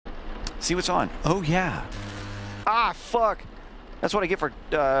See what's on. Oh, yeah. Ah, fuck. That's what I get for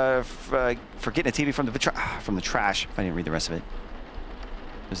getting a TV from the trash. If I didn't read the rest of it.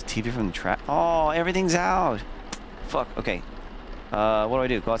 There's a TV from the trash. Oh, everything's out. Fuck. Okay. What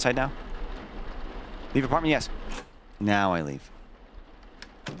do? Go outside now? Leave apartment? Yes. Now I leave.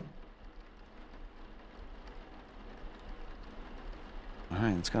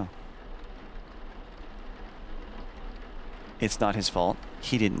 Alright, let's go. It's not his fault.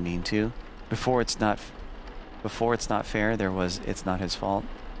 He didn't mean to. Before it's not fair, there was it's not his fault.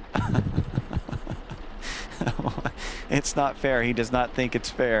 It's not fair. He does not think it's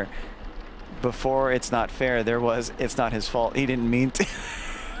fair. Before it's not fair, there was it's not his fault. He didn't mean to.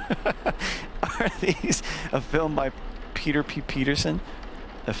 Are these a film by Peter P. Peterson?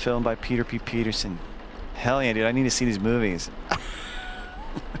 A film by Peter P. Peterson. Hell yeah, dude. I need to see these movies.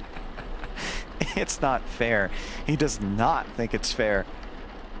 It's not fair. He does not think it's fair.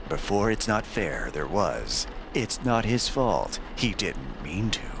 Before it's not fair, there was. It's not his fault. He didn't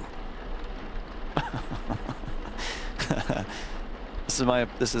mean to.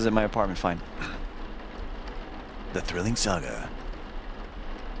 This is in my apartment. Fine. The Thrilling Saga.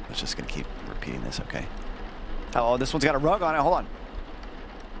 I was just gonna keep repeating this. Okay. Oh, this one's got a rug on it. Hold on.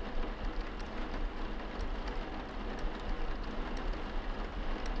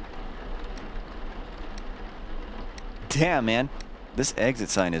 Damn, man. This exit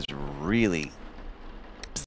sign is really